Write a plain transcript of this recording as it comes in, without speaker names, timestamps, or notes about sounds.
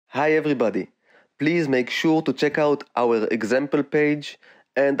Hi everybody. Please make sure to check out our example page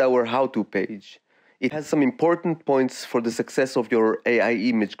and our how-to page. It has some important points for the success of your AI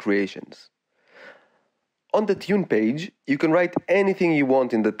image creations. On the tune page, you can write anything you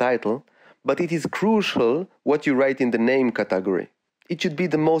want in the title, but it is crucial what you write in the name category. It should be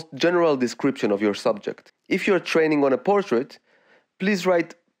the most general description of your subject. If you're training on a portrait, please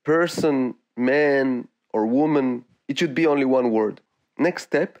write person, man, or woman. It should be only one word. Next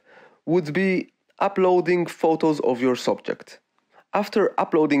step would be uploading photos of your subject. After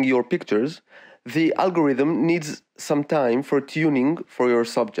uploading your pictures, the algorithm needs some time for tuning for your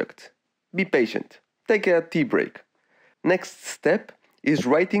subject. Be patient. Take a tea break. Next step is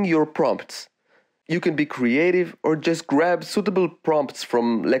writing your prompts. You can be creative or just grab suitable prompts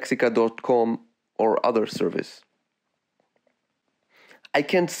from lexica.com or other service. I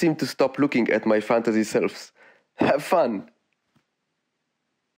can't seem to stop looking at my fantasy selves. Have fun!